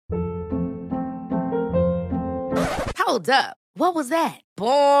Hold up. What was that?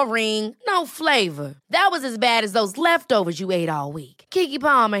 Boring. No flavor. That was as bad as those leftovers you ate all week. Keke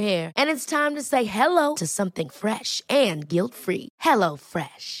Palmer here. And it's time to say hello to something fresh and guilt-free. Hello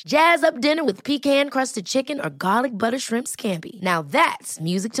Fresh. Jazz up dinner with pecan-crusted chicken or garlic butter shrimp scampi. Now that's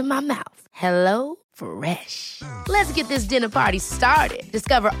music to my mouth. Hello Fresh. Let's get this dinner party started.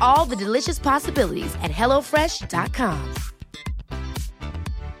 Discover all the delicious possibilities at hellofresh.com.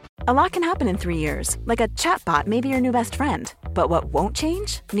 A lot can happen in 3 years, like a chatbot may be your new best friend. But what won't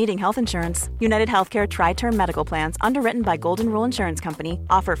change? Needing health insurance. United Healthcare Tri-Term Medical Plans, underwritten by Golden Rule Insurance Company,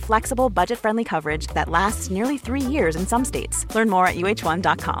 offer flexible, budget-friendly coverage that lasts nearly 3 years in some states. Learn more at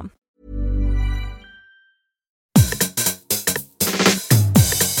uh1.com.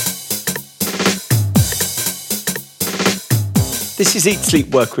 This is Eat, Sleep,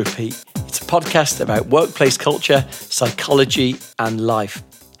 Work, Repeat. It's a podcast about workplace culture, psychology, and life.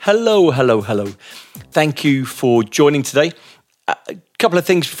 Hello. Thank you for joining today. A couple of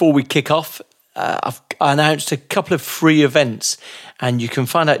things before we kick off. I announced a couple of free events, and you can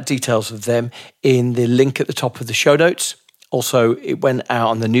find out details of them in the link at the top of the show notes. Also, it went out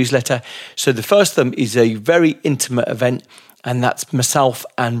on the newsletter. So the first of them is a very intimate event, and that's myself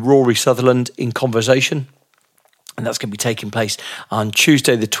and Rory Sutherland in conversation. And that's going to be taking place on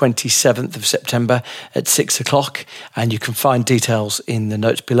Tuesday, the 27th of September at 6 o'clock. And you can find details in the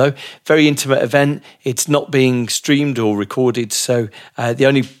notes below. Very intimate event. It's not being streamed or recorded. So the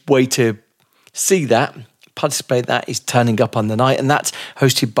only way to see that, participate in that, is turning up on the night. And that's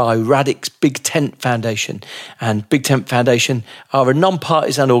hosted by Radix Big Tent Foundation. And Big Tent Foundation are a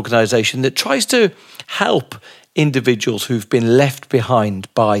non-partisan organisation that tries to help individuals who've been left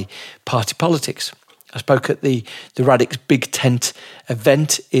behind by party politics. I spoke at the Radix Big Tent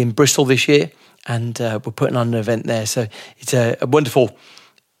event in Bristol this year, and we're putting on an event there. So it's a wonderful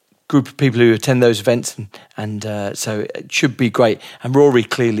group of people who attend those events, and so it should be great. And Rory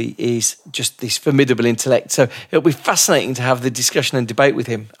clearly is just this formidable intellect. So it'll be fascinating to have the discussion and debate with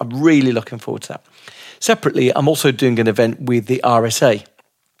him. I'm really looking forward to that. Separately, I'm also doing an event with the RSA.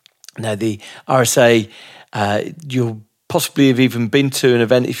 Now, the RSA, you'll possibly have even been to an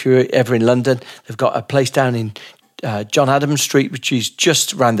event if you're ever in London. They've got a place down in John Adams Street, which is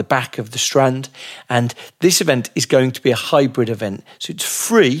just around the back of the Strand. And this event is going to be a hybrid event. So it's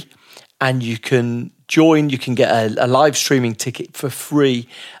free, and you can join. You can get a live streaming ticket for free,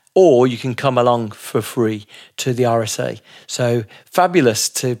 or you can come along for free to the RSA. So fabulous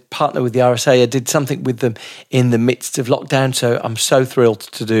to partner with the RSA. I did something with them in the midst of lockdown, so I'm so thrilled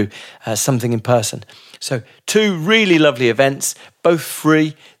to do something in person. So 2 really lovely events, both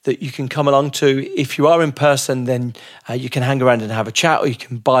free, that you can come along to. If you are in person, then you can hang around and have a chat, or you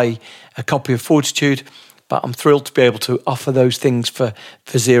can buy a copy of Fortitude. But I'm thrilled to be able to offer those things for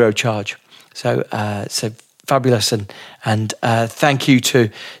zero charge. So fabulous, and thank you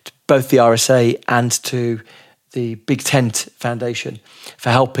to both the RSA and to the Big Tent Foundation for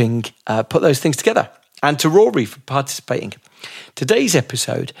helping put those things together, and to Rory for participating. Today's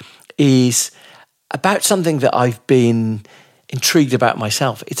episode is about something that I've been intrigued about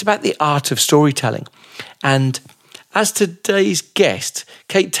myself. It's about the art of storytelling. And as today's guest,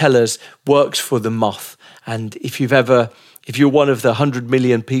 Kate Tellers works for the Moth. And if you're one of the 100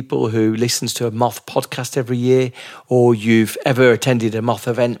 million people who listens to a Moth podcast every year, or you've ever attended a Moth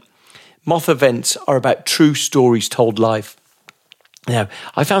event, Moth events are about true stories told live. Now,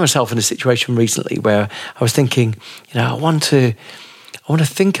 I found myself in a situation recently where I was thinking, I want to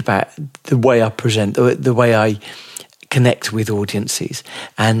think about the way I present, the way I connect with audiences.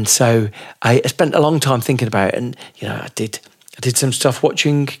 And so I spent a long time thinking about it. And, I did some stuff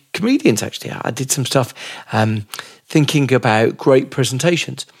watching comedians, actually. I did some stuff thinking about great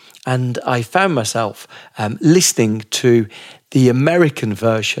presentations. And I found myself listening to the American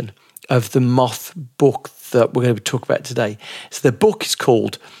version of the Moth book that we're going to talk about today. So the book is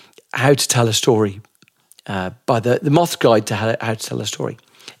called How to Tell a Story, by the Moth Guide to How to Tell a Story.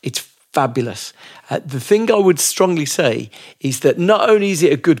 It's fabulous. The thing I would strongly say is that not only is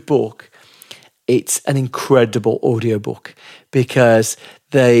it a good book, it's an incredible audiobook, because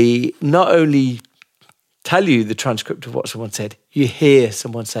they not only tell you the transcript of what someone said, you hear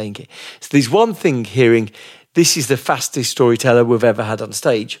someone saying it. So there's one thing hearing, this is the fastest storyteller we've ever had on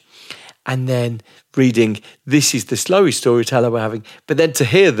stage, and then reading, this is the slowest storyteller we're having, but then to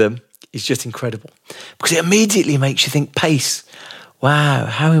hear them is just incredible, because it immediately makes you think pace. Wow,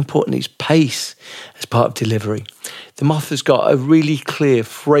 how important is pace as part of delivery? The Moth has got a really clear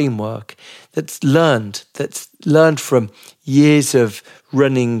framework that's learned from years of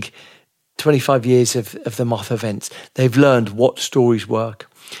running, 25 years of the Moth events. They've learned what stories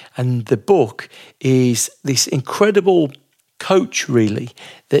work. And the book is this incredible coach, really,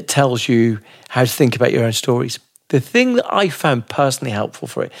 that tells you how to think about your own stories. The thing that I found personally helpful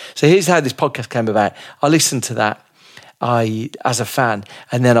for it. So here's how this podcast came about. I listened to that as a fan,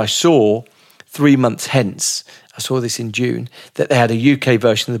 and then I saw 3 months hence, I saw this in June, that they had a UK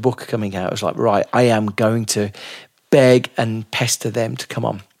version of the book coming out. I was like, right, I am going to beg and pester them to come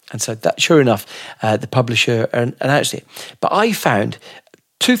on. And so that, sure enough, the publisher announced it. But I found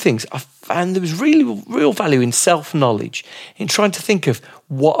two things. I found there was really real value in self-knowledge, in trying to think of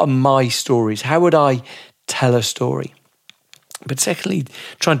what are my stories? How would I tell a story? But secondly,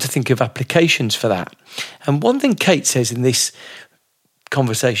 trying to think of applications for that. And one thing Kate says in this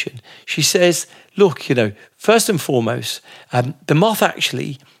conversation, she says, look, first and foremost, the Moth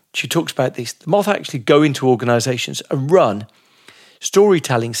actually, she talks about this, the Moth actually go into organisations and run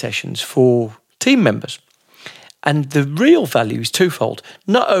storytelling sessions for team members. And the real value is twofold.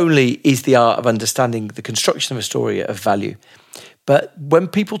 Not only is the art of understanding the construction of a story of value, but when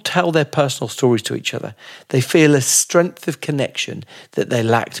people tell their personal stories to each other, they feel a strength of connection that they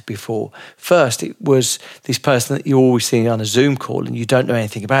lacked before. First, it was this person that you're always seeing on a Zoom call and you don't know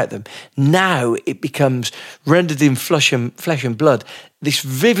anything about them. Now it becomes rendered in flesh and blood, this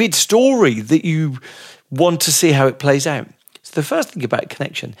vivid story that you want to see how it plays out. So the first thing about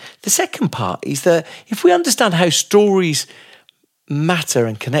connection. The second part is that if we understand how stories matter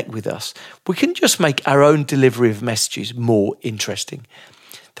and connect with us, we can just make our own delivery of messages more interesting.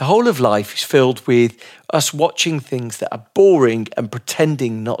 The whole of life is filled with us watching things that are boring and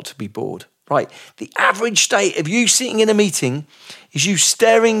pretending not to be bored, right? The average state of you sitting in a meeting is you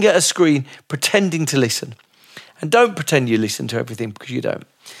staring at a screen, pretending to listen. And don't pretend you listen to everything, because you don't.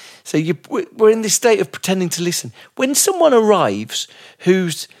 So we're in this state of pretending to listen. When someone arrives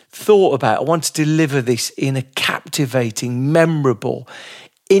who's thought about, I want to deliver this in a captivating, memorable,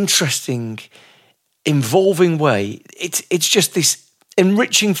 interesting, involving way, it's just this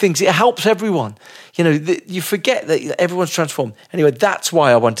enriching things. It helps everyone. You forget that everyone's transformed. Anyway, that's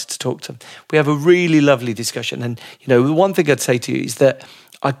why I wanted to talk to them. We have a really lovely discussion. And, the one thing I'd say to you is that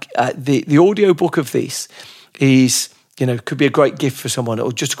the audio book of this is, could be a great gift for someone,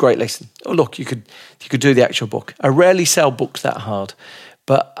 or just a great lesson. Oh, look, you could do the actual book. I rarely sell books that hard,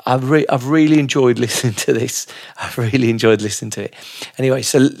 but I've really enjoyed listening to this. I've really enjoyed listening to it. Anyway,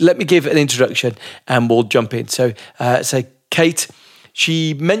 so let me give an introduction and we'll jump in. So Kate,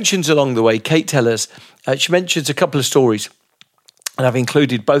 she mentions along the way, Kate Tellers, she mentions a couple of stories, and I've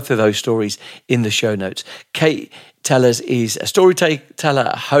included both of those stories in the show notes. Kate Tellers is a storyteller,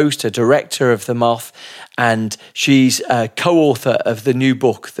 a host, a director of The Moth, and she's a co-author of the new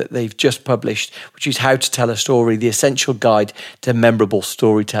book that they've just published, which is How to Tell a Story, The Essential Guide to Memorable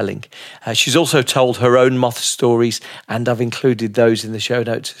Storytelling. She's also told her own Moth stories, and I've included those in the show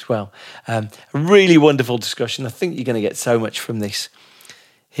notes as well. A really wonderful discussion. I think you're going to get so much from this.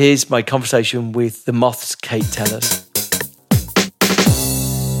 Here's my conversation with The Moth's Kate Tellers.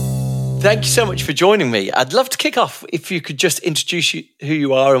 Thank you so much for joining me. I'd love to kick off if you could just introduce who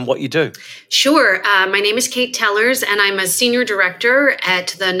you are and what you do. Sure. My name is Kate Tellers, and I'm a senior director at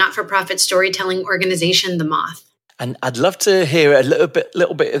the not-for-profit storytelling organization, The Moth. And I'd love to hear a little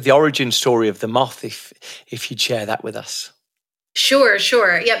bit of the origin story of The Moth, if you'd share that with us. Sure.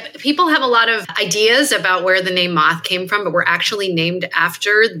 Yeah, people have a lot of ideas about where the name Moth came from, but we're actually named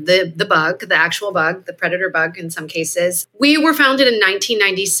after the bug, the actual bug, the predator bug in some cases. We were founded in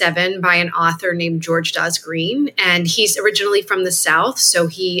 1997 by an author named George Dawes Green, and he's originally from the South, so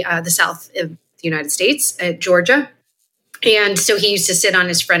the South of the United States, Georgia. And so he used to sit on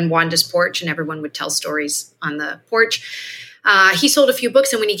his friend Wanda's porch, and everyone would tell stories on the porch. He sold a few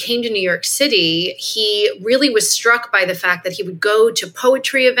books, and when he came to New York City, he really was struck by the fact that he would go to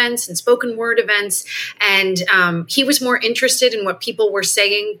poetry events and spoken word events, and he was more interested in what people were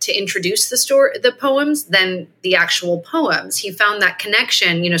saying to introduce the poems than the actual poems. He found that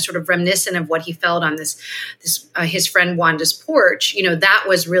connection, sort of reminiscent of what he felt on his friend Wanda's porch. That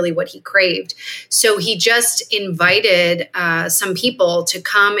was really what he craved. So he just invited some people to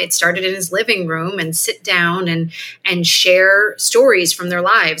come. It started in his living room, and sit down and share stories from their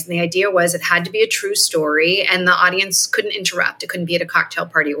lives. And the idea was it had to be a true story, and the audience couldn't interrupt. It couldn't be at a cocktail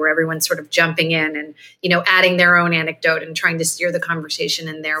party where everyone's sort of jumping in and, adding their own anecdote and trying to steer the conversation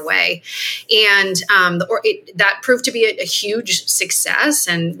in their way. And that proved to be a huge success.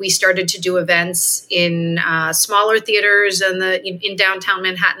 And we started to do events in smaller theaters in downtown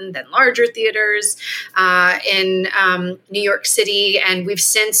Manhattan, then larger theaters in New York City. And we've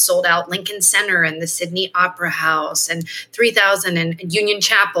since sold out Lincoln Center and the Sydney Opera House and 3,000 in Union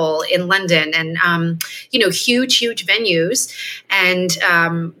Chapel in London, and huge venues.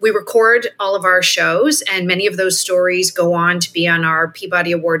 And we record all of our shows, and many of those stories go on to be on our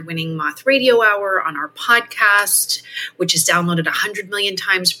Peabody Award-winning Moth Radio Hour, on our podcast, which is downloaded 100 million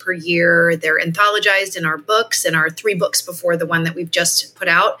times per year. They're anthologized in our books, and our 3 books before the one that we've just put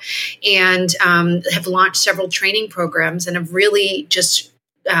out, and have launched several training programs, and have really just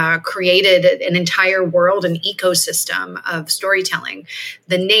created an entire world and ecosystem of storytelling.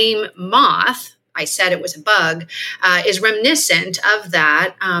 The name Moth, I said it was a bug, is reminiscent of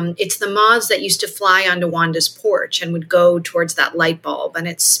that. It's the moths that used to fly onto Wanda's porch and would go towards that light bulb. And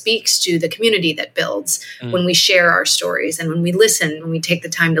it speaks to the community that builds when we share our stories, and when we listen, when we take the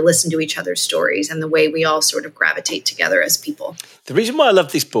time to listen to each other's stories, and the way we all sort of gravitate together as people. The reason why I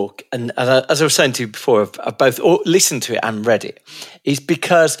love this book, and as I was saying to you before, I've both listened to it and read it, is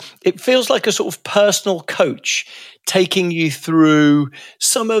because it feels like a sort of personal coach taking you through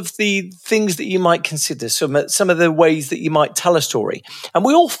some of the things that you might consider, some of the ways that you might tell a story. And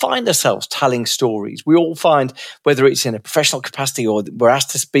we all find ourselves telling stories. We all find, whether it's in a professional capacity, or we're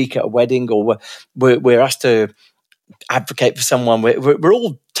asked to speak at a wedding, or we're asked to advocate for someone, we're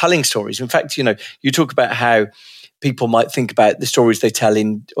all telling stories. In fact, you talk about how people might think about the stories they tell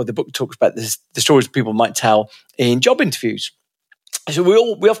or the book talks about the stories people might tell in job interviews. So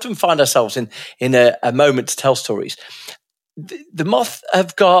we often find ourselves in a moment to tell stories. The Moth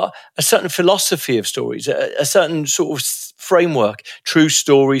have got a certain philosophy of stories, a certain sort of framework. True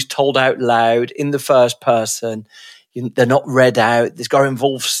stories told out loud in the first person. They're not read out. There's got to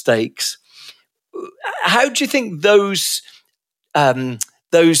involve stakes. How do you think those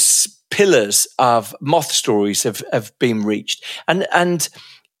pillars of Moth stories have been reached? And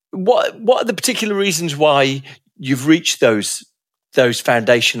what are the particular reasons why you've reached those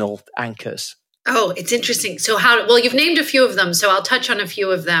foundational anchors? Oh, it's interesting. So you've named a few of them, so I'll touch on a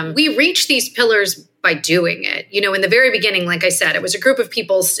few of them. We reach these pillars by doing it. In the very beginning, like I said, it was a group of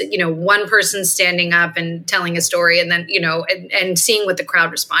people, one person standing up and telling a story, and then, and seeing what the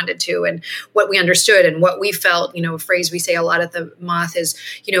crowd responded to and what we understood and what we felt. A phrase we say a lot at the Moth is,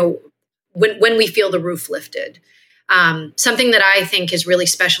 when we feel the roof lifted. Something that I think is really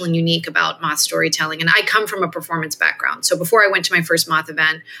special and unique about Moth storytelling. And I come from a performance background. So before I went to my first Moth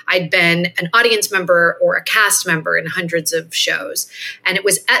event, I'd been an audience member or a cast member in hundreds of shows. And it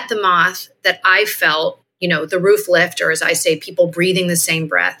was at the Moth that I felt, the roof lift, or as I say, people breathing the same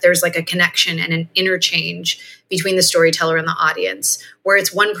breath. There's like a connection and an interchange between the storyteller and the audience, where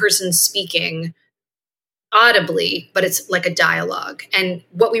it's one person speaking audibly, but it's like a dialogue. And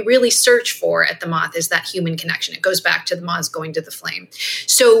what we really search for at the Moth is that human connection. It goes back to the moths going to the flame.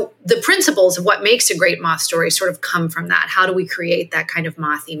 So the principles of what makes a great Moth story sort of come from that. How do we create that kind of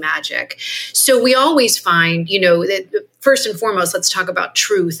Mothy magic? So we always find, that first and foremost, let's talk about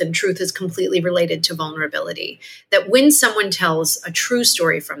truth. And truth is completely related to vulnerability. That when someone tells a true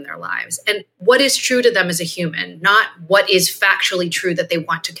story from their lives, and what is true to them as a human, not what is factually true that they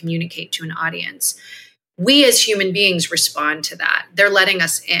want to communicate to an audience, we as human beings respond to that. They're letting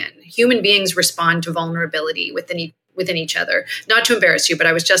us in. Human beings respond to vulnerability within each other. Not to embarrass you, but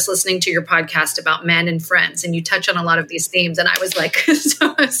I was just listening to your podcast about men and friends, and you touch on a lot of these themes. And I was like,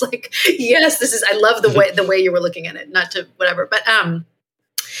 yes, I love the way you were looking at it. Not to whatever, but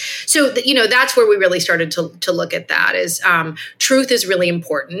so that's where we really started to look at that. Is truth is really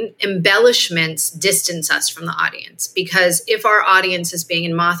important. Embellishments distance us from the audience, because if our audience is being,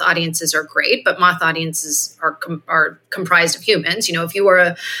 and Moth audiences are great, but Moth audiences are comprised of humans. If you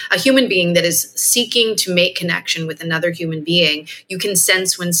are a human being that is seeking to make connection with another human being, you can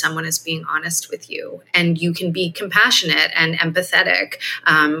sense when someone is being honest with you, and you can be compassionate and empathetic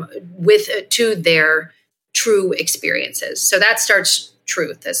to their true experiences. So that starts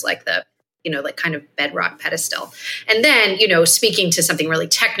truth as like the, like kind of bedrock pedestal. And then, speaking to something really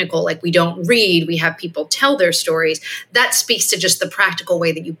technical, like we don't read, we have people tell their stories. That speaks to just the practical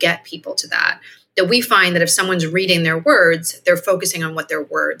way that you get people to that. That we find that if someone's reading their words, they're focusing on what their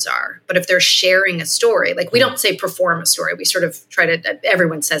words are. But if they're sharing a story, like we don't say perform a story, we sort of try to,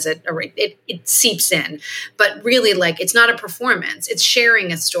 everyone says it seeps in. But really, like, it's not a performance, it's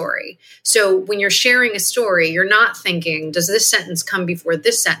sharing a story. So when you're sharing a story, you're not thinking, does this sentence come before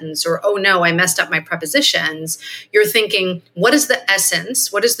this sentence? Or, oh no, I messed up my prepositions. You're thinking, what is the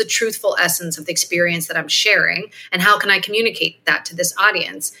essence? What is the truthful essence of the experience that I'm sharing? And how can I communicate that to this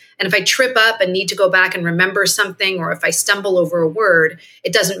audience? And if I trip up and need to go back and remember something, or if I stumble over a word,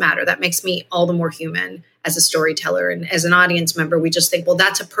 it doesn't matter. That makes me all the more human as a storyteller. And as an audience member, we just think, well,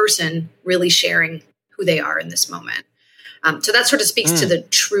 that's a person really sharing who they are in this moment. So that sort of speaks to the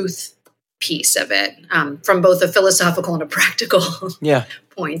truth piece of it, from both a philosophical and a practical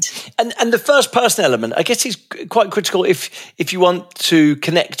point. And the first person element, I guess, is quite critical if you want to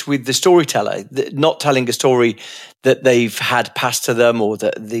connect with the storyteller, not telling a story that they've had passed to them or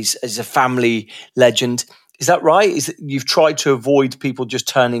that these is a family legend. Is that right? Is that you've tried to avoid people just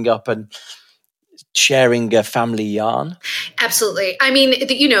turning up and sharing a family yarn? Absolutely. I mean,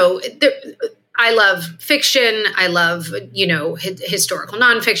 I love fiction. I love, historical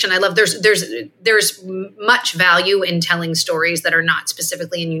nonfiction. I love there's much value in telling stories that are not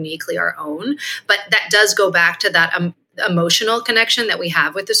specifically and uniquely our own, but that does go back to that emotional connection that we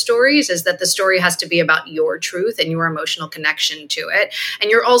have with the stories, is that the story has to be about your truth and your emotional connection to it. And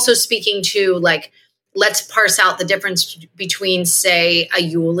you're also speaking to, like, let's parse out the difference between, say, a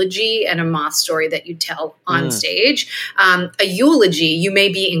eulogy and a Moth story that you tell on stage. A eulogy, you may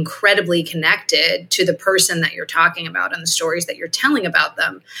be incredibly connected to the person that you're talking about and the stories that you're telling about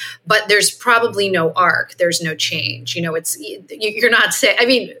them, but there's probably no arc. There's no change. You're not saying, I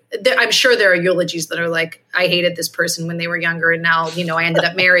mean, I'm sure there are eulogies that are like, I hated this person when they were younger and now, I ended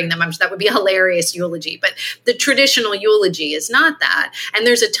up marrying them. That would be a hilarious eulogy. But the traditional eulogy is not that. And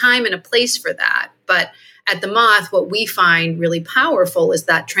there's a time and a place for that. But at the Moth, what we find really powerful is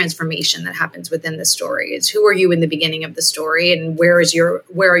that transformation that happens within the story. Is who are you in the beginning of the story, and where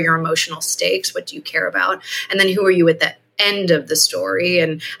are your emotional stakes? What do you care about? And then who are you at the end of the story,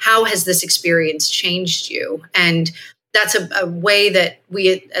 and how has this experience changed you? And that's a way that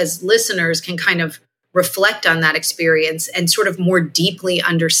we as listeners can kind of reflect on that experience and sort of more deeply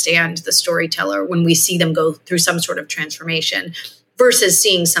understand the storyteller when we see them go through some sort of transformation, versus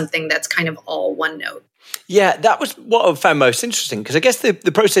seeing something that's kind of all one note. Yeah, that was what I found most interesting, because I guess the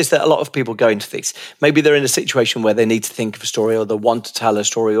process that a lot of people go into this, maybe they're in a situation where they need to think of a story, or they want to tell a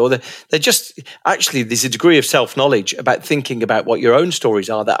story, or they're just, actually there's a degree of self-knowledge about thinking about what your own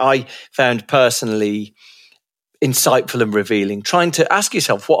stories are that I found personally insightful and revealing. Trying to ask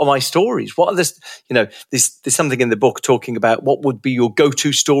yourself, what are my stories? What are this, there's something in the book talking about what would be your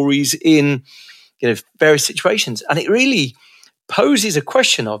go-to stories in, various situations. And it really poses a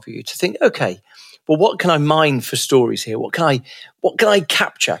question of you to think, okay, well, what can I mine for stories here? What can I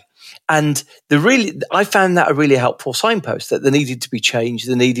capture? And I found that a really helpful signpost, that there needed to be change,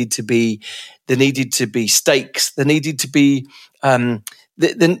 there needed to be stakes, there needed to be one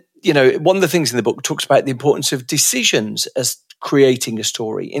of the things in the book talks about the importance of decisions as creating a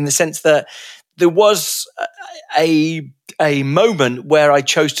story, in the sense that there was a moment where I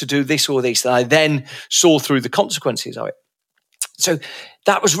chose to do this or this, and I then saw through the consequences of it. So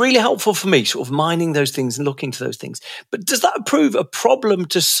that was really helpful for me, sort of mining those things and looking to those things. But does that prove a problem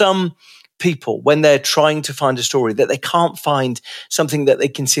to some people when they're trying to find a story, that they can't find something that they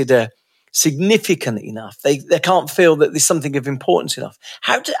consider significant enough? They can't feel that there's something of importance enough.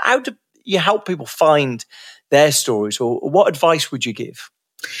 How do you help people find their stories, or what advice would you give?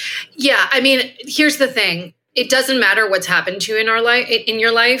 Yeah, I mean, here's the thing. It doesn't matter what's happened to you in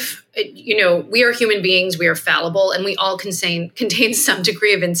your life. We are human beings, we are fallible, and we all contain some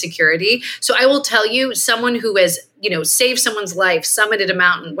degree of insecurity. So I will tell you, someone who has, saved someone's life, summited a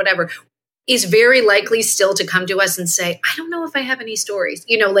mountain, whatever, is very likely still to come to us and say, I don't know if I have any stories.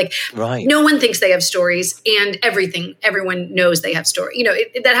 Right. No one thinks they have stories, and everyone knows they have stories.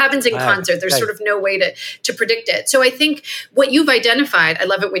 That happens in concert. There's sort of no way to predict it. So I think what you've identified, I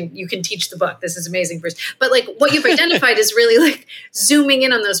love it when you can teach the book. This is amazing, Bruce. But what you've identified is really zooming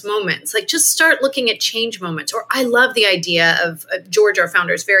in on those moments. Just start looking at change moments. Or I love the idea of George, our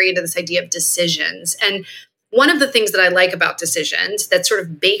founder, is very into this idea of decisions. And one of the things that I like about decisions that's sort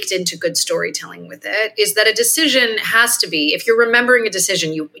of baked into good storytelling with it is that a decision has to be, if you're remembering a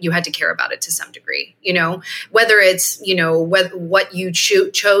decision, you had to care about it to some degree, whether it's, what you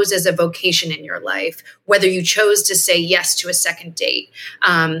chose as a vocation in your life, whether you chose to say yes to a second date,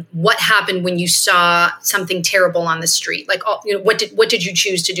 what happened when you saw something terrible on the street, what did you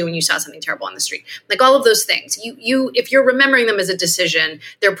choose to do when you saw something terrible on the street? All of those things, if you're remembering them as a decision,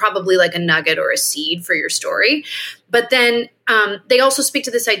 they're probably like a nugget or a seed for your story. But then they also speak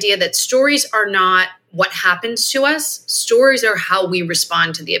to this idea that stories are not what happens to us. Stories are how we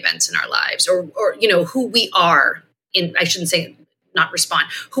respond to the events in our lives, or who we are in, I shouldn't say not respond,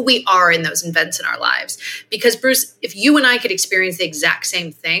 who we are in those events in our lives. Because Bruce, if you and I could experience the exact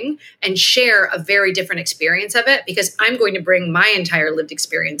same thing and share a very different experience of it, because I'm going to bring my entire lived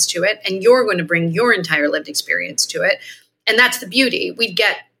experience to it, and you're going to bring your entire lived experience to it. And that's the beauty. We'd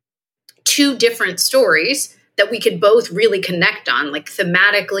get two different stories, that we could both really connect on. Like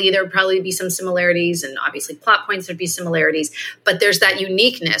thematically, there would probably be some similarities, and obviously plot points there'd be similarities, but there's that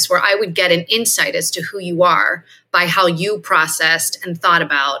uniqueness where I would get an insight as to who you are by how you processed and thought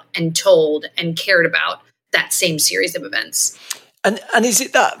about and told and cared about that same series of events. And is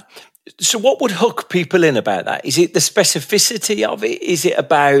it that? So what would hook people in about that? Is it the specificity of it? Is it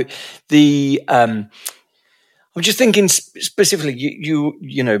about the? I'm just thinking specifically.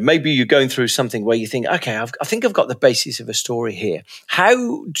 You know, maybe you're going through something where you think, okay, I think I've got the basis of a story here. How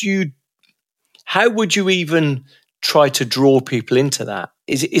would you even try to draw people into that?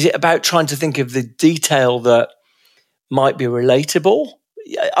 Is it about trying to think of the detail that might be relatable?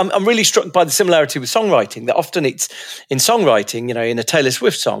 I'm really struck by the similarity with songwriting, that often it's in songwriting, you know, in a Taylor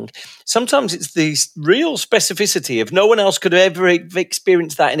Swift song, sometimes it's the real specificity of no one else could have ever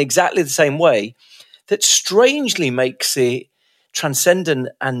experienced that in exactly the same way that strangely makes it transcendent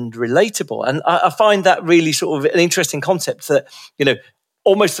and relatable. And I find that really sort of an interesting concept, that, you know,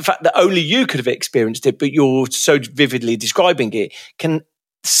 almost the fact that only you could have experienced it, but you're so vividly describing it, can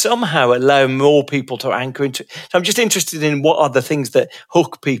somehow allow more people to anchor into it. So I'm just interested in what are the things that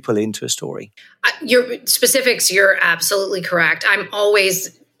hook people into a story. Your specifics, you're absolutely correct. I'm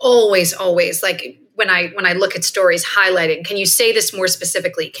always like, when I look at stories, highlighting, can you say this more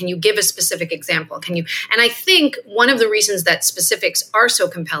specifically? Can you give a specific example? And I think one of the reasons that specifics are so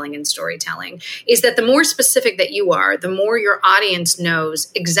compelling in storytelling is that the more specific that you are, the more your audience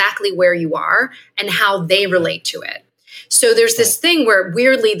knows exactly where you are and how they relate to it. So there's this thing where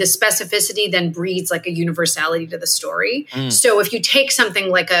weirdly the specificity then breeds like a universality to the story. So if you take something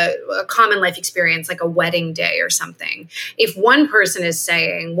like a common life experience, like a wedding day or something, if one person is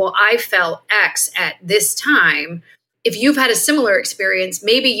saying, well, I felt X at this time, if you've had a similar experience,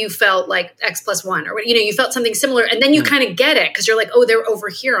 maybe you felt like X plus one, or, you know, you felt something similar, and then you kind of get it because you're like, oh, they're over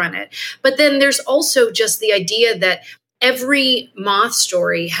here on it. But then there's also just the idea that every Moth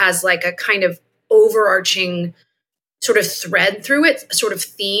story has like a kind of overarching sort of thread through it, a sort of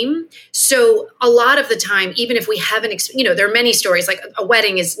theme. So a lot of the time, even if we haven't, there are many stories, like a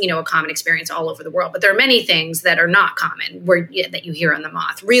wedding is, a common experience all over the world, but there are many things that are not common that you hear on the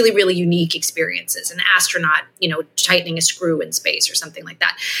Moth, really, really unique experiences, an astronaut, tightening a screw in space or something like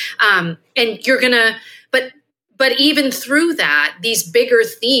that. And you're going to, but even through that, these bigger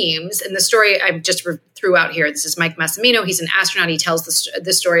themes, and the story I just threw out here, this is Mike Massimino. He's an astronaut. He tells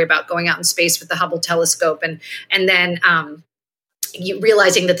the story about going out in space with the Hubble telescope, and then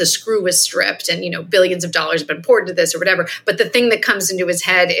realizing that the screw was stripped, and billions of dollars have been poured into this or whatever. But the thing that comes into his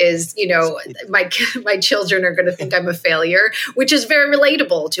head is, my children are going to think I'm a failure, which is very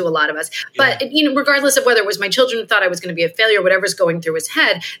relatable to a lot of us. Yeah. But regardless of whether it was my children thought I was going to be a failure, whatever's going through his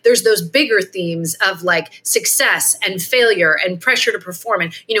head, there's those bigger themes of like success and failure and pressure to perform,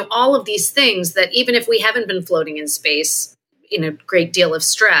 and all of these things that even if we haven't been floating in space in a great deal of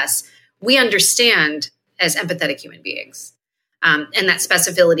stress, we understand as empathetic human beings. And that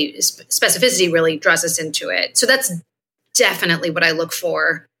specificity really draws us into it. So that's definitely what I look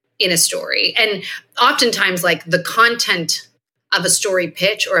for in a story. And oftentimes, like, the content of a story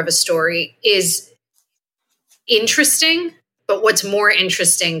pitch or of a story is interesting, but what's more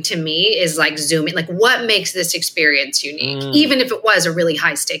interesting to me is like zooming, like what makes this experience unique, even if it was a really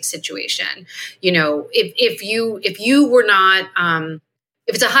high stakes situation. If you were not,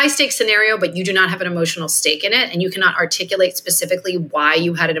 if it's a high stakes scenario, but you do not have an emotional stake in it, and you cannot articulate specifically why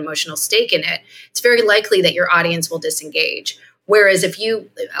you had an emotional stake in it, it's very likely that your audience will disengage. Whereas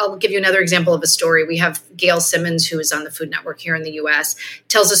I'll give you another example of a story. We have Gail Simmons, who is on the Food Network here in the US,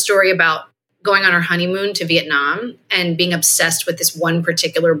 tells a story about going on her honeymoon to Vietnam and being obsessed with this one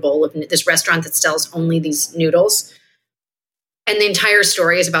particular bowl of this restaurant that sells only these noodles. And the entire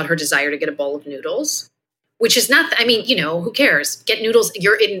story is about her desire to get a bowl of noodles. Which is not, who cares? Get noodles.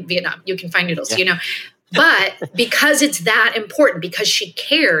 You're in Vietnam. You can find noodles, But because it's that important, because she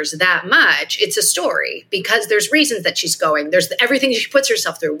cares that much, it's a story. Because there's reasons that she's going. There's everything she puts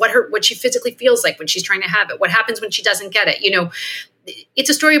herself through, what she physically feels like when she's trying to have it, what happens when she doesn't get it.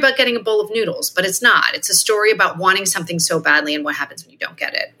 It's a story about getting a bowl of noodles, but it's not. It's a story about wanting something so badly and what happens when you don't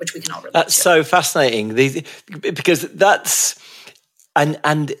get it, which we can all relate to. That's so fascinating because that's...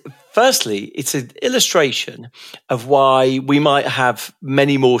 And firstly, it's an illustration of why we might have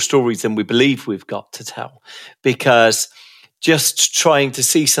many more stories than we believe we've got to tell, because just trying to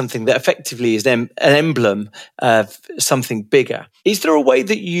see something that effectively is an emblem of something bigger. Is there a way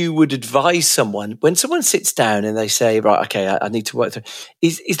that you would advise someone when someone sits down and they say, right, okay, I need to work through,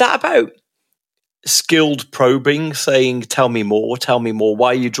 is that about skilled probing, saying, tell me more,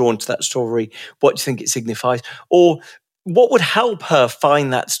 why are you drawn to that story? What do you think it signifies? Or what would help her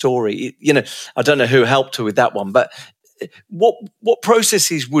find that story? I don't know who helped her with that one, but what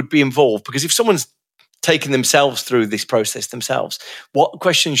processes would be involved? Because if someone's taking themselves through this process themselves, what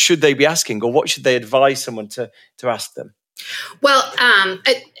questions should they be asking, or what should they advise someone to ask them? Well,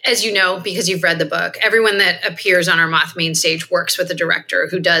 as you know, because you've read the book, everyone that appears on our Moth main stage works with a director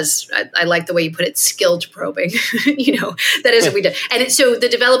who does, I like the way you put it, skilled probing. That is what we do. And so the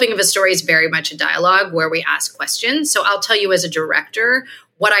developing of a story is very much a dialogue where we ask questions. So I'll tell you as a director,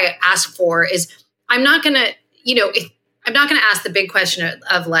 what I ask for is I'm not going to ask the big question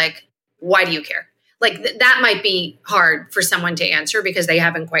of like, why do you care? Like that might be hard for someone to answer because they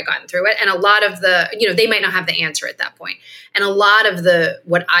haven't quite gotten through it. And a lot of they might not have the answer at that point. And a lot of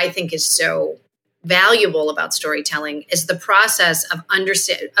what I think is so valuable about storytelling is the process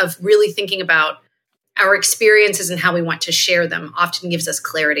of really thinking about our experiences and how we want to share them often gives us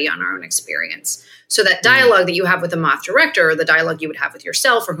clarity on our own experience. So that dialogue that you have with a Moth director, or the dialogue you would have with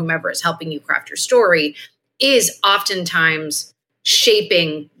yourself or whomever is helping you craft your story, is oftentimes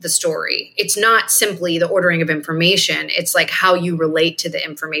shaping the story. It's not simply the ordering of information. It's like how you relate to the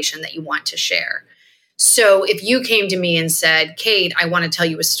information that you want to share. So if you came to me and said, Kate, I want to tell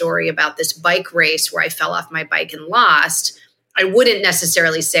you a story about this bike race where I fell off my bike and lost, I wouldn't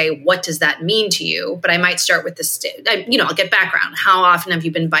necessarily say, what does that mean to you? But I might start with I'll get background. How often have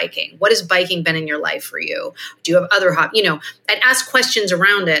you been biking? What has biking been in your life for you? Do you have other I'd ask questions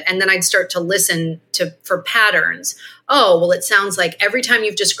around it. And then I'd start to listen for patterns. Oh, well, it sounds like every time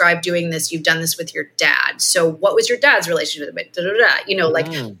you've described doing this, you've done this with your dad. So what was your dad's relationship with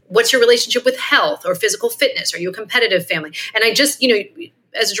it? What's your relationship with health or physical fitness? Are you a competitive family? And I just,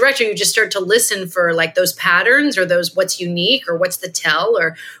 as a director, you just start to listen for like those patterns or those what's unique or what's the tell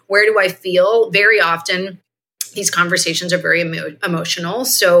or where do I feel? Very often, these conversations are very emotional.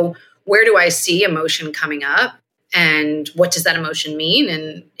 So where do I see emotion coming up? And what does that emotion mean?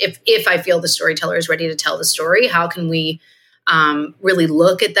 And if I feel the storyteller is ready to tell the story, how can we really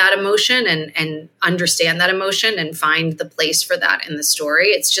look at that emotion and understand that emotion and find the place for that in the story?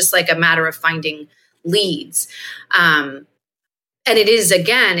 It's just like a matter of finding leads. And it is,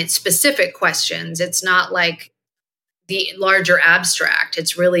 again, it's specific questions. It's not like the larger abstract.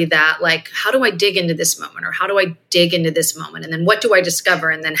 It's really that, like, how do I dig into this moment? Or how do I dig into this moment? And then what do I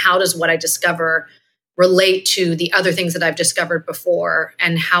discover? And then how does what I discover relate to the other things that I've discovered before?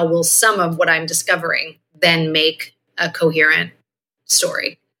 And how will some of what I'm discovering then make a coherent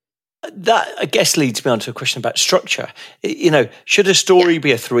story? That, I guess, leads me on to a question about structure. Should a story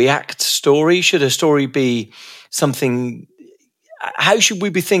be a 3-act story? Should a story be something... How should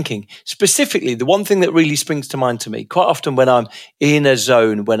we be thinking? Specifically, the one thing that really springs to mind to me, quite often when I'm in a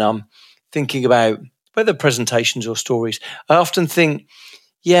zone, when I'm thinking about whether presentations or stories, I often think,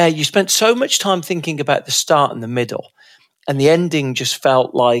 you spent so much time thinking about the start and the middle, and the ending just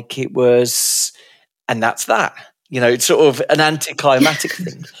felt like it was, and that's that. It's sort of an anticlimactic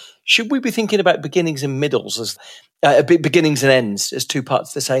thing. Should we be thinking about beginnings and middles as beginnings and ends as two parts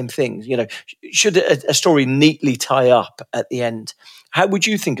of the same thing? Should a story neatly tie up at the end? How would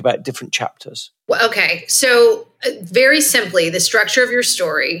you think about different chapters? Well, okay. So very simply, the structure of your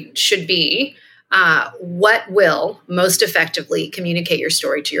story should be what will most effectively communicate your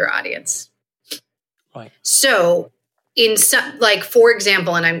story to your audience. Right. So in some, like, for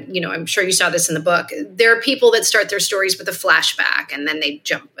example, and I'm sure you saw this in the book, there are people that start their stories with a flashback and then they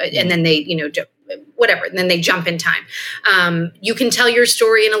jump and then they, whatever, and then they jump in time. You can tell your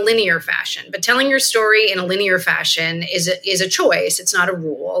story in a linear fashion, but telling your story in a linear fashion is a choice. It's not a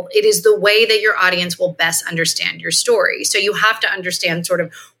rule. It is the way that your audience will best understand your story. So you have to understand sort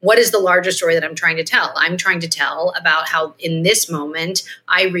of what is the larger story that I'm trying to tell. I'm trying to tell about how in this moment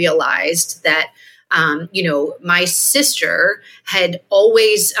I realized that my sister had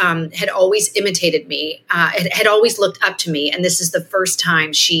always imitated me, had always looked up to me. And this is the first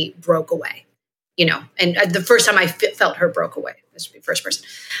time she broke away, and the first time I felt her broke away. This would be first person.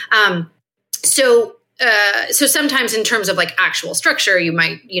 So sometimes in terms of like actual structure, you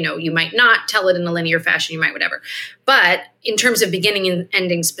might not tell it in a linear fashion, you might whatever. But in terms of beginning and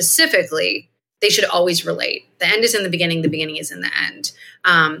ending specifically, they should always relate. The end is in the beginning is in the end.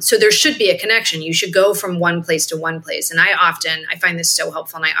 So there should be a connection. You should go from one place to one place. And I find this so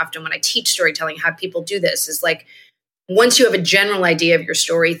helpful. And I often, when I teach storytelling, have people do this, is like, once you have a general idea of your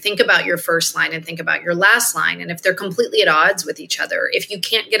story, think about your first line and think about your last line. And if they're completely at odds with each other, if you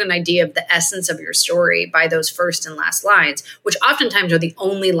can't get an idea of the essence of your story by those first and last lines, which oftentimes are the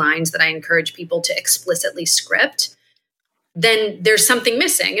only lines that I encourage people to explicitly script, then there's something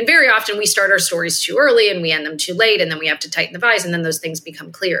missing. And very often we start our stories too early and we end them too late, and then we have to tighten the vise, and then those things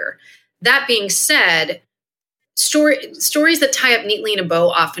become clearer. That being said, stories that tie up neatly in a bow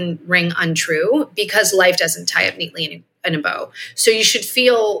often ring untrue because life doesn't tie up neatly in a bow. So we should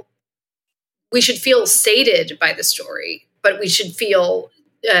feel sated by the story, but we should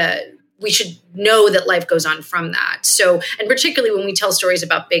know that life goes on from that. So, and particularly when we tell stories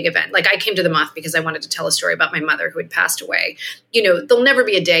about big events, like I came to the Moth because I wanted to tell a story about my mother who had passed away. There'll never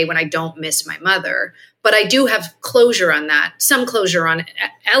be a day when I don't miss my mother, but I do have closure on that, some closure on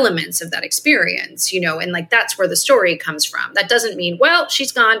elements of that experience, and like, that's where the story comes from. That doesn't mean, well,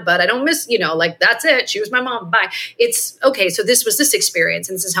 she's gone, but I don't miss, like, that's it. She was my mom. Bye. It's okay. So this was this experience.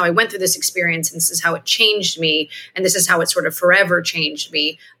 And this is how I went through this experience. And this is how it changed me. And this is how it sort of forever changed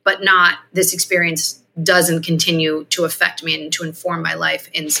me, but not this experience doesn't continue to affect me and to inform my life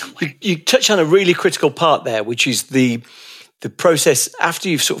in some way. You touch on a really critical part there, which is the process after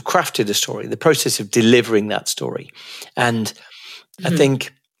you've sort of crafted a story, the process of delivering that story. And I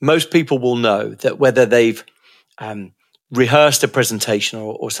think most people will know that whether they've rehearsed a presentation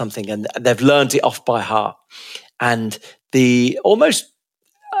or something and they've learned it off by heart, and the almost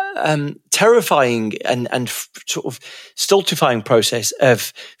terrifying and sort of stultifying process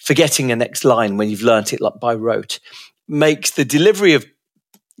of forgetting the next line when you've learnt it by rote makes the delivery of,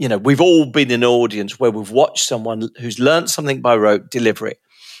 we've all been in an audience where we've watched someone who's learnt something by rote deliver it.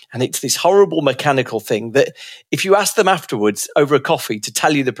 And it's this horrible mechanical thing that if you ask them afterwards over a coffee to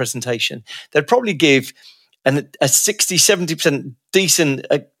tell you the presentation, they'd probably give a 60, 70% decent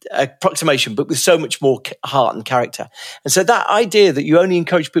approximation, but with so much more heart and character. And so that idea that you only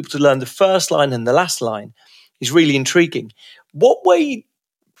encourage people to learn the first line and the last line is really intriguing. What way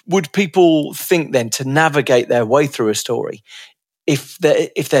would people think then to navigate their way through a story if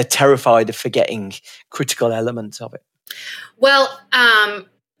they're terrified of forgetting critical elements of it? Well,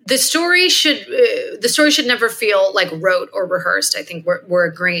 the story should never feel like rote or rehearsed. I think we're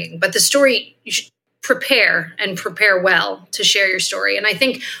agreeing, but the story, you should prepare well to share your story. And I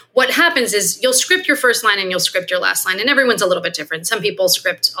think what happens is you'll script your first line and you'll script your last line, and everyone's a little bit different. Some people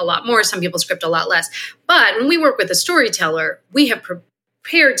script a lot more, some people script a lot less. But when we work with a storyteller, we have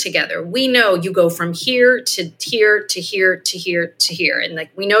prepared together. We know you go from here to here to here to here to here. And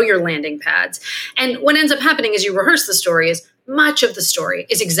like, we know your landing pads. And what ends up happening is you rehearse the story is much of the story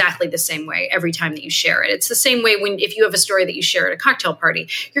is exactly the same way every time that you share it. It's the same way if you have a story that you share at a cocktail party,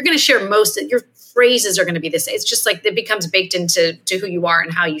 you're going to share most of your phrases are going to be the same. It's just like it becomes baked into who you are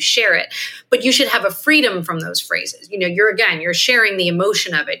and how you share it. But you should have a freedom from those phrases. You're sharing the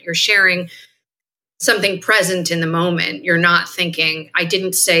emotion of it. You're sharing something present in the moment. You're not thinking, I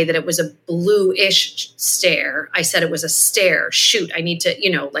didn't say that it was a blue-ish stare. I said it was a stare. Shoot, I need to,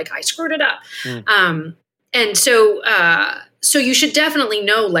 I screwed it up. And so you should definitely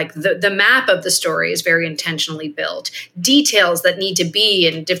know, like, the map of the story is very intentionally built. Details that need to be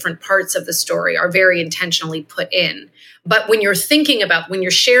in different parts of the story are very intentionally put in. But when you're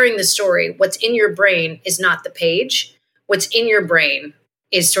sharing the story, what's in your brain is not the page. What's in your brain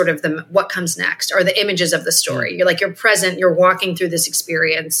is sort of what comes next, or the images of the story. You're present, you're walking through this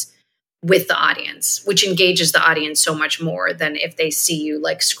experience with the audience, which engages the audience so much more than if they see you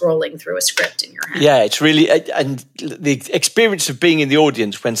like scrolling through a script in your head. Yeah, it's really, and the experience of being in the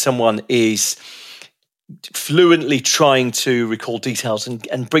audience when someone is fluently trying to recall details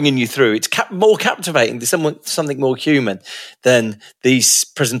and bringing you through, it's more captivating. There's something more human than these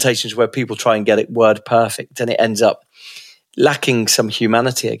presentations where people try and get it word perfect and it ends up lacking some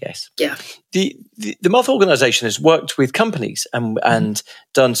humanity, I guess. Yeah. The Moth organization has worked with companies and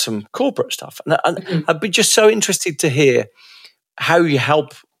done some corporate stuff. And I'd be just so interested to hear how you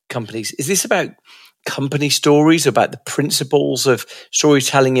help companies. Is this about company stories, about the principles of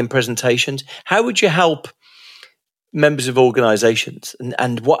storytelling in presentations? How would you help members of organizations,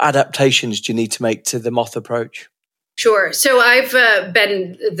 and what adaptations do you need to make to the Moth approach? Sure. So I've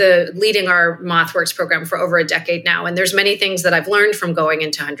been leading our MothWorks program for over a decade now, and there's many things that I've learned from going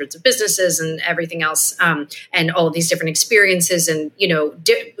into hundreds of businesses and everything else, and all of these different experiences, and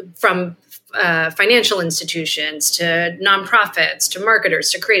from financial institutions to nonprofits to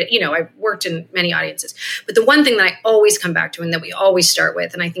marketers to create. I've worked in many audiences, but the one thing that I always come back to and that we always start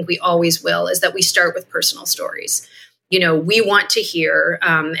with, and I think we always will, is that we start with personal stories. We want to hear,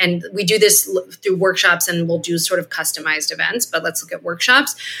 and we do this through workshops, and we'll do sort of customized events, but let's look at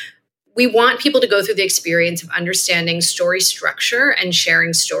workshops. We want people to go through the experience of understanding story structure and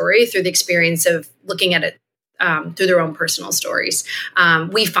sharing story through the experience of looking at it through their own personal stories.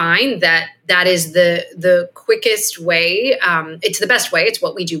 We find that is the quickest way. It's the best way. It's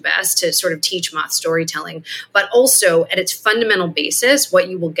what we do best to sort of teach Moth storytelling. But also at its fundamental basis, what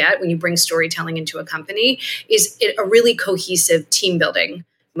you will get when you bring storytelling into a company is a really cohesive team building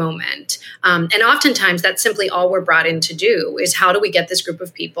moment. And oftentimes that's simply all we're brought in to do is how do we get this group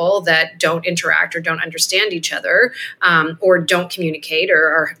of people that don't interact or don't understand each other or don't communicate or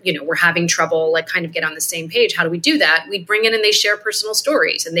are, we're having trouble like kind of get on the same page. How do we do that? We bring in and they share personal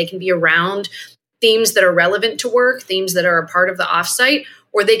stories and they can be around themes that are relevant to work, themes that are a part of the offsite,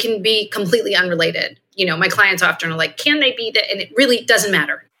 or they can be completely unrelated. My clients often are like, can they be that? And it really doesn't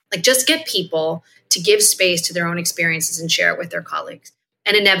matter. Like just get people to give space to their own experiences and share it with their colleagues.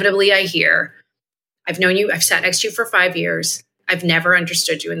 And inevitably I hear, I've known you, I've sat next to you for 5 years. I've never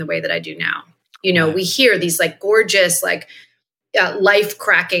understood you in the way that I do now. We hear these like gorgeous, like life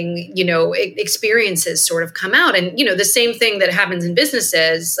cracking, experiences sort of come out. And, the same thing that happens in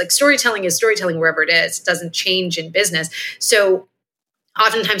businesses, like storytelling is storytelling wherever it is. It doesn't change in business. So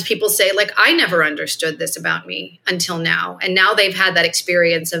oftentimes people say like, I never understood this about me until now. And now they've had that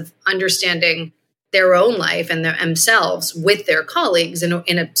experience of understanding their own life and themselves with their colleagues in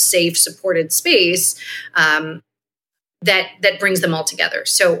a safe, supported space that brings them all together.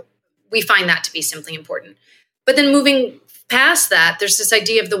 So we find that to be simply important. But then moving past that, there's this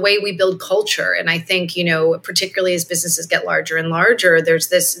idea of the way we build culture. And I think, particularly as businesses get larger and larger, there's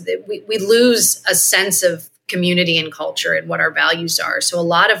this, we lose a sense of community and culture and what our values are. So a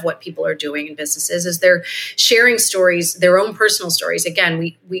lot of what people are doing in businesses is they're sharing stories, their own personal stories. Again,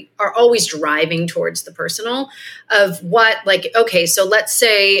 we are always driving towards the personal of what, like, okay, so let's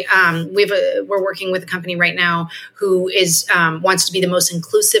say we're working with a company right now who is wants to be the most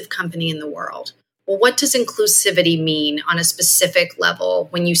inclusive company in the world. Well, what does inclusivity mean on a specific level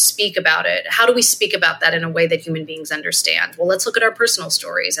when you speak about it? How do we speak about that in a way that human beings understand? Well, let's look at our personal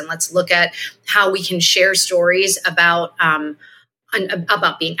stories and let's look at how we can share stories about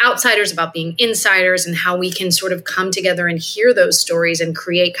being outsiders, about being insiders, and how we can sort of come together and hear those stories and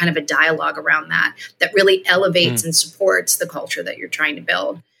create kind of a dialogue around that really elevates and supports the culture that you're trying to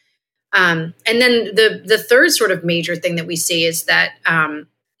build. And then the third sort of major thing that we see is that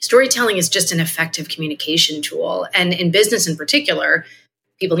storytelling is just an effective communication tool. And in business in particular,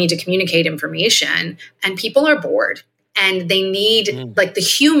 people need to communicate information and people are bored and they need like the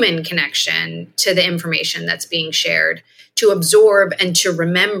human connection to the information that's being shared to absorb and to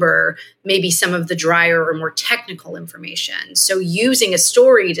remember maybe some of the drier or more technical information. So using a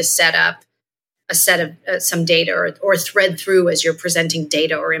story to set up a set of some data or thread through as you're presenting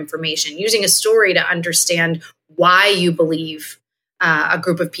data or information, using a story to understand why you believe a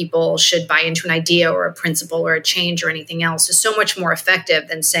group of people should buy into an idea or a principle or a change or anything else is so much more effective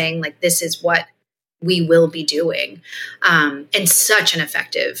than saying like, this is what we will be doing. And such an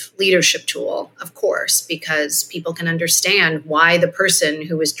effective leadership tool, of course, because people can understand why the person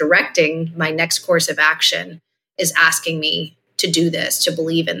who is directing my next course of action is asking me to do this, to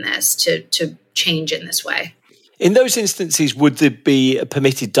believe in this, to change in this way. In those instances, would there be a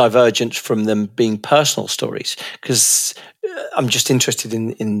permitted divergence from them being personal stories? Because I'm just interested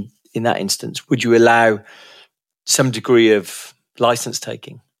in that instance. Would you allow some degree of license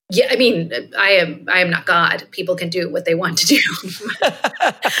taking? Yeah, I mean, I am not God. People can do what they want to do.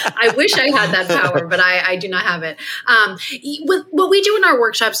 I wish I had that power, but I do not have it. What we do in our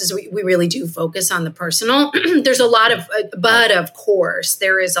workshops is we really do focus on the personal. There's a lot of, but of course,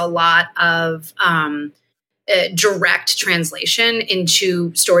 there is a lot of direct translation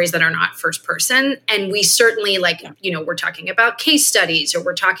into stories that are not first person. And we certainly we're talking about case studies, or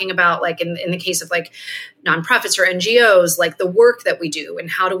we're talking about like in the case of like nonprofits or NGOs, like the work that we do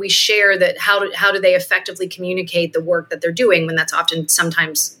and how do we share that, how do they effectively communicate the work that they're doing when that's often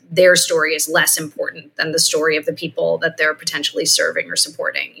sometimes their story is less important than the story of the people that they're potentially serving or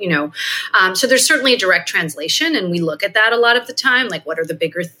supporting, So there's certainly a direct translation, and we look at that a lot of the time. Like, what are the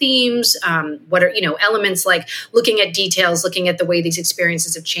bigger themes? What are, elements like looking at details, looking at the way these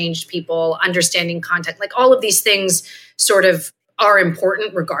experiences have changed people, understanding context, like all of these things sort of are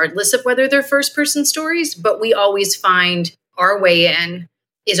important regardless of whether they're first person stories. But we always find our way in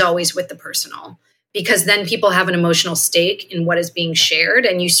is always with the personal, because then people have an emotional stake in what is being shared.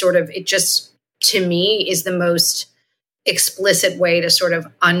 And it just, to me, is the most explicit way to sort of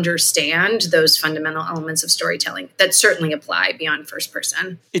understand those fundamental elements of storytelling that certainly apply beyond first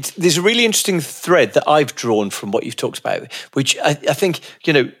person. There's a really interesting thread that I've drawn from what you've talked about, which I think,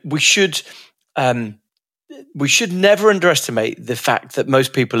 we should never underestimate the fact that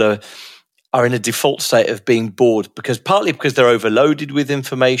most people are in a default state of being bored, partly because they're overloaded with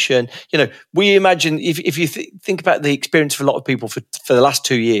information. We imagine if you think about the experience of a lot of people for the last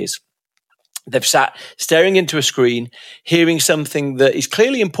 2 years, they've sat staring into a screen, hearing something that is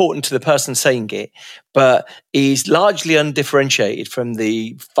clearly important to the person saying it, but is largely undifferentiated from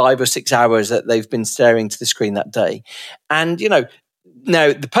the 5 or 6 hours that they've been staring to the screen that day. And,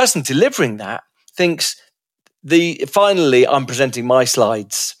 Now, the person delivering that thinks finally I'm presenting my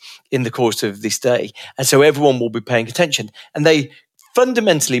slides in the course of this day, and so everyone will be paying attention. And they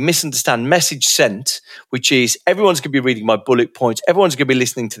fundamentally misunderstand message sent, which is everyone's going to be reading my bullet points, everyone's going to be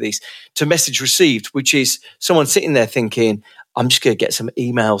listening to this, to message received, which is someone sitting there thinking, I'm just going to get some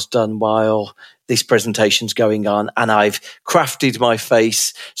emails done while this presentation's going on, and I've crafted my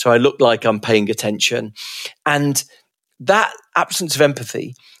face so I look like I'm paying attention. And that absence of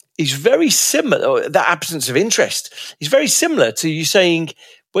empathy is very similar, or that absence of interest is very similar to you saying,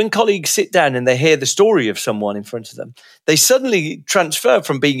 when colleagues sit down and they hear the story of someone in front of them, they suddenly transfer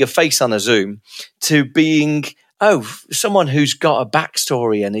from being a face on a Zoom to being, someone who's got a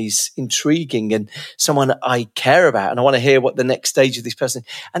backstory and is intriguing and someone I care about, and I want to hear what the next stage of this person.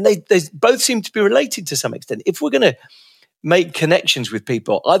 And they both seem to be related to some extent. If we're going to make connections with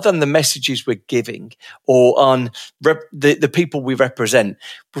people, either on the messages we're giving or on the people we represent,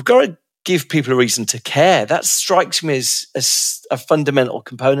 we've got to give people a reason to care. That strikes me as a fundamental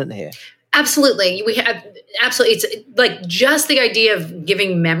component here. Absolutely. Absolutely. It's like just the idea of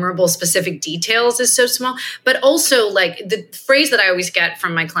giving memorable, specific details is so small, but also like the phrase that I always get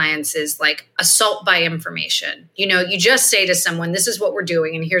from my clients is like assault by information. You just say to someone, this is what we're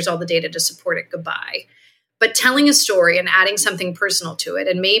doing, and here's all the data to support it. Goodbye. But telling a story and adding something personal to it.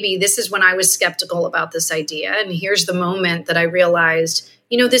 And maybe this is when I was skeptical about this idea. And here's the moment that I realized,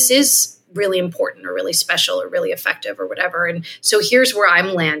 this is really important or really special or really effective or whatever. And so here's where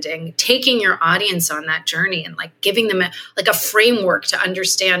I'm landing, taking your audience on that journey and like giving them a framework to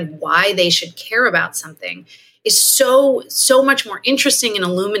understand why they should care about something is so much more interesting and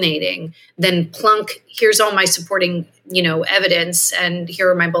illuminating than plunk, here's all my supporting, evidence, and here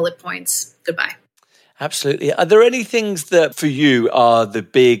are my bullet points. Goodbye. Absolutely. Are there any things that for you are the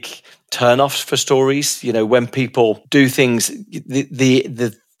big turnoffs for stories? When people do things,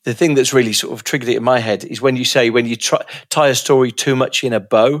 the thing that's really sort of triggered it in my head is when you tie a story too much in a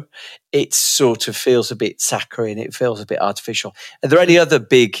bow, it sort of feels a bit saccharine, it feels a bit artificial. Are there any other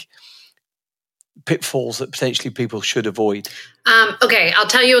big pitfalls that potentially people should avoid? Okay, I'll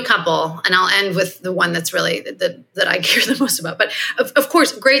tell you a couple, and I'll end with the one that's really that I care the most about. But of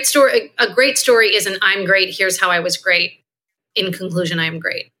course, a great story isn't I'm great, here's how I was great. In conclusion, I am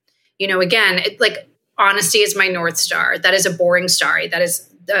great. Again, honesty is my North Star. That is a boring story. That is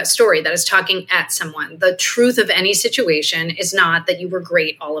a story that is talking at someone. The truth of any situation is not that you were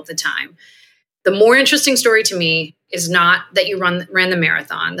great all of the time. The more interesting story to me is not that you ran the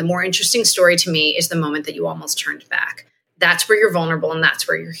marathon. The more interesting story to me is the moment that you almost turned back. That's where you're vulnerable, and that's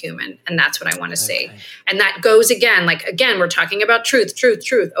where you're human. And that's what I want to see. And that goes again, we're talking about truth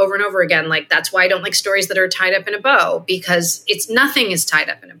over and over again. That's why I don't like stories that are tied up in a bow, because nothing is tied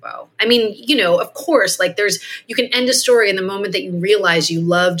up in a bow. I mean, of course, you can end a story in the moment that you realize you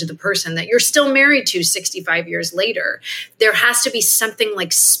loved the person that you're still married to 65 years later. There has to be something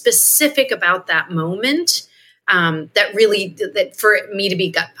specific about that moment that for me to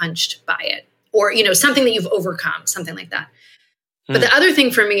be gut punched by it. Or, something that you've overcome, something like that. But the other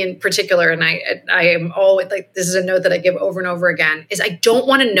thing for me in particular, and I am always this is a note that I give over and over again, is I don't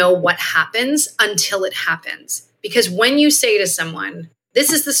want to know what happens until it happens. Because when you say to someone,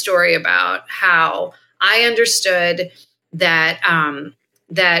 this is the story about how I understood that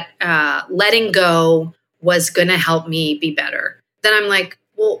letting go was going to help me be better, then I'm like,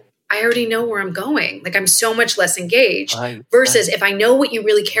 well, I already know where I'm going. I'm so much less engaged versus if I know what you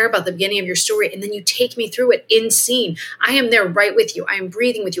really care about at the beginning of your story and then you take me through it in scene, I am there right with you. I am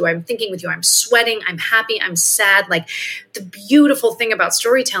breathing with you. I'm thinking with you. I'm sweating. I'm happy. I'm sad. The beautiful thing about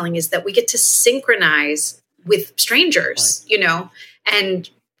storytelling is that we get to synchronize with strangers, and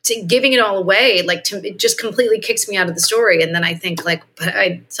giving it all away, it just completely kicks me out of the story. And then I think but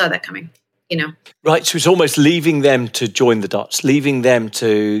I saw that coming. Right. So it's almost leaving them to join the dots, leaving them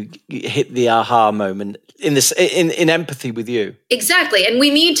to hit the aha moment in empathy with you. Exactly. And we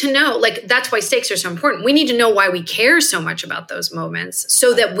need to know, that's why stakes are so important. We need to know why we care so much about those moments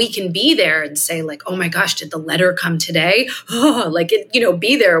so that we can be there and say oh my gosh, did the letter come today?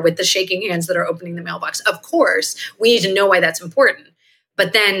 Be there with the shaking hands that are opening the mailbox. Of course, we need to know why that's important.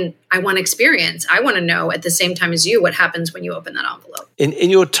 But then I want to experience. I want to know at the same time as you what happens when you open that envelope.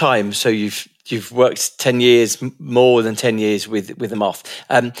 In your time, so you've worked 10 years, more than 10 years with the Moth.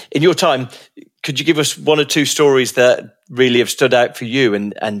 In your time, could you give us one or two stories that really have stood out for you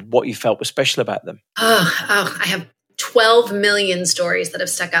and what you felt was special about them? I have 12 million stories that have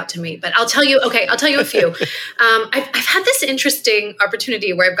stuck out to me, but I'll tell you a few. I've had this interesting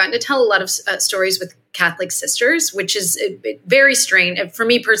opportunity where I've gotten to tell a lot of stories with Catholic sisters, which is very strange. For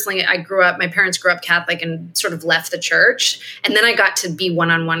me personally, my parents grew up Catholic and sort of left the church. And then I got to be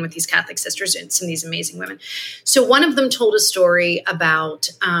one-on-one with these Catholic sisters and some of these amazing women. So one of them told a story about,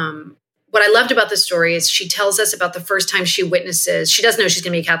 what I loved about the story is she tells us about the first time she witnesses. She doesn't know she's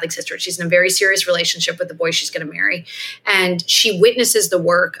going to be a Catholic sister. She's in a very serious relationship with the boy she's going to marry. And she witnesses the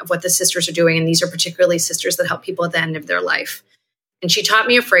work of what the sisters are doing. And these are particularly sisters that help people at the end of their life. And she taught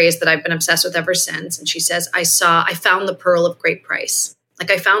me a phrase that I've been obsessed with ever since. And she says, I found the pearl of great price.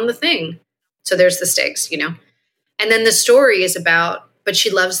 Like I found the thing. So there's the stakes, And then the story is about, but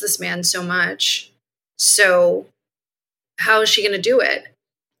she loves this man so much. So how is she going to do it?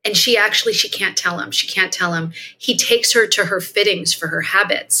 And she can't tell him. She can't tell him. He takes her to her fittings for her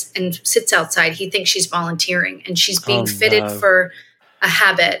habits and sits outside. He thinks she's volunteering and she's being fitted for a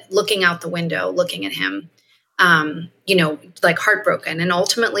habit, looking out the window, looking at him, like heartbroken. And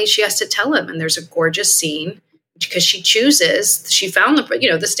ultimately she has to tell him. And there's a gorgeous scene because she found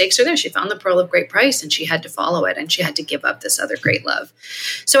the stakes are there. She found the pearl of great price and she had to follow it and she had to give up this other great love.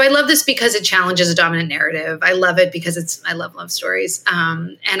 So I love this because it challenges a dominant narrative. I love it because I love love stories.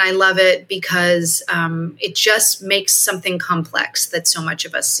 And I love it because it just makes something complex that so much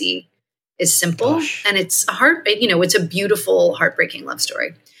of us see is simple. Gosh. And it's it's a beautiful, heartbreaking love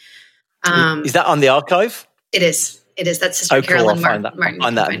story. Is that on the archive? It is. That's Sister Carolyn Martin.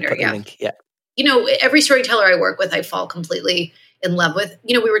 Link. Yeah. Every storyteller I work with, I fall completely in love with.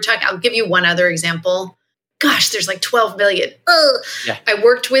 We were talking, I'll give you one other example. Gosh, there's like 12 million. Yeah. I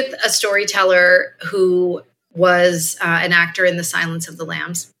worked with a storyteller who was an actor in The Silence of the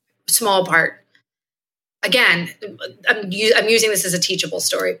Lambs. Small part. Again, I'm using this as a teachable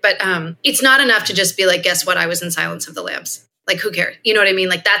story, but it's not enough to just be like, guess what? I was in Silence of the Lambs. Like, who cares? You know what I mean?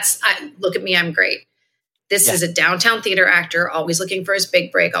 Like look at me, I'm great. This is a downtown theater actor, always looking for his big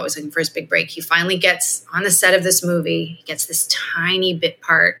break, He finally gets on the set of this movie. He gets this tiny bit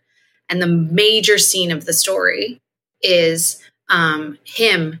part. And the major scene of the story is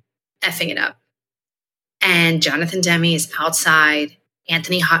him effing it up. And Jonathan Demme is outside.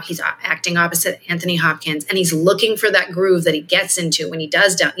 He's acting opposite Anthony Hopkins. And he's looking for that groove that he gets into when he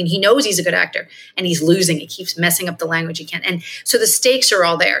does down. And he knows he's a good actor. And he's losing. He keeps messing up the language he can. And so the stakes are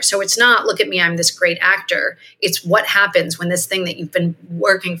all there. So it's not, look at me, I'm this great actor. It's what happens when this thing that you've been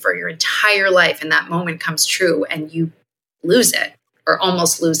working for your entire life in that moment comes true and you lose it or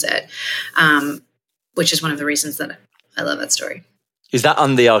almost lose it, which is one of the reasons that I love that story. Is that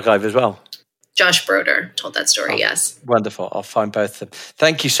on the archive as well? Josh Broder told that story, yes. Wonderful. I'll find both of them.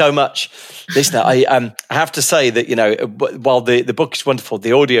 Thank you so much. Listener, I have to say that, while the book is wonderful,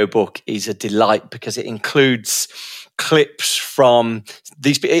 the audio book is a delight because it includes clips from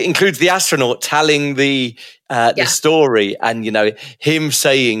these. It includes the astronaut telling the story and, him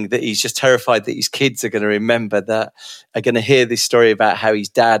saying that he's just terrified that his kids are going to hear this story about how his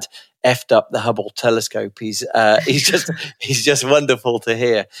dad effed up the Hubble telescope. He's just wonderful to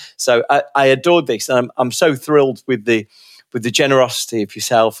hear. So I adored this, and I'm so thrilled with the generosity of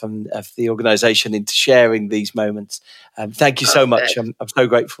yourself and of the organisation into sharing these moments. Thank you so much. I'm so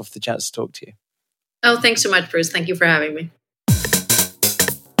grateful for the chance to talk to you. Oh, thanks so much, Bruce. Thank you for having me.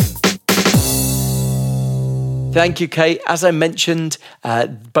 Thank you, Kate. As I mentioned,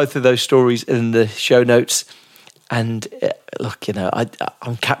 both of those stories in the show notes. And look,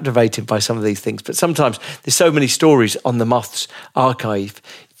 I'm captivated by some of these things, but sometimes there's so many stories on the Moth's archive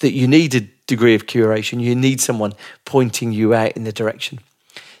that you need a degree of curation. You need someone pointing you out in the direction.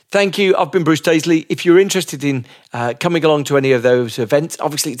 Thank you. I've been Bruce Daisley. If you're interested in coming along to any of those events,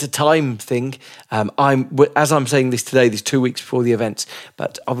 obviously it's a time thing. As I'm saying this today, there's 2 weeks before the events,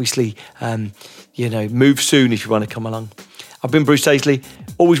 but obviously, move soon if you want to come along. I've been Bruce Daisley.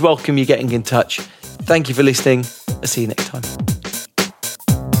 Always welcome you getting in touch. Thank you for listening. I'll see you next time.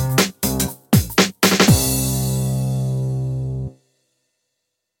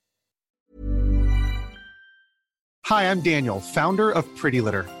 Hi, I'm Daniel, founder of Pretty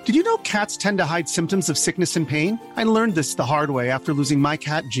Litter. Did you know cats tend to hide symptoms of sickness and pain? I learned this the hard way after losing my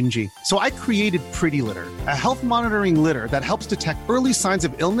cat, Gingy. So I created Pretty Litter, a health monitoring litter that helps detect early signs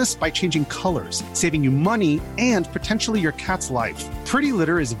of illness by changing colors, saving you money and potentially your cat's life. Pretty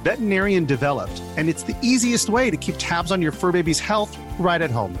Litter is veterinarian developed, and it's the easiest way to keep tabs on your fur baby's health right at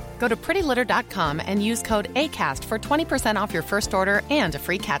home. Go to prettylitter.com and use code ACAST for 20% off your first order and a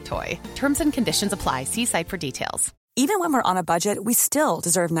free cat toy. Terms and conditions apply. See site for details. Even when we're on a budget, we still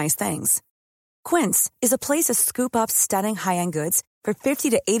deserve nice things. Quince is a place to scoop up stunning high-end goods for 50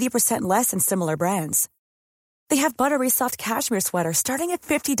 to 80% less than similar brands. They have buttery soft cashmere sweaters starting at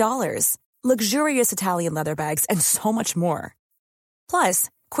 $50, luxurious Italian leather bags, and so much more. Plus,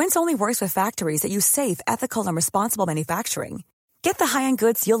 Quince only works with factories that use safe, ethical, and responsible manufacturing. Get the high-end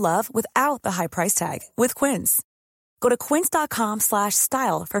goods you'll love without the high price tag with Quince. Go to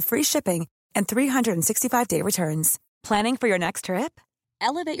quince.com/style for free shipping and 365-day returns. Planning for your next trip?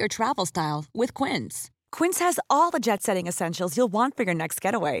 Elevate your travel style with Quince. Quince has all the jet-setting essentials you'll want for your next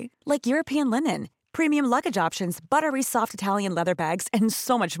getaway, like European linen, premium luggage options, buttery soft Italian leather bags, and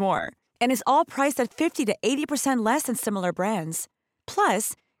so much more. And is all priced at 50 to 80% less than similar brands.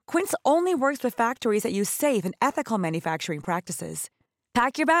 Plus, Quince only works with factories that use safe and ethical manufacturing practices.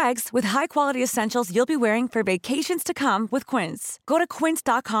 Pack your bags with high-quality essentials you'll be wearing for vacations to come with Quince. Go to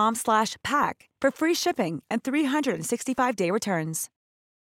quince.com/pack for free shipping and 365-day returns.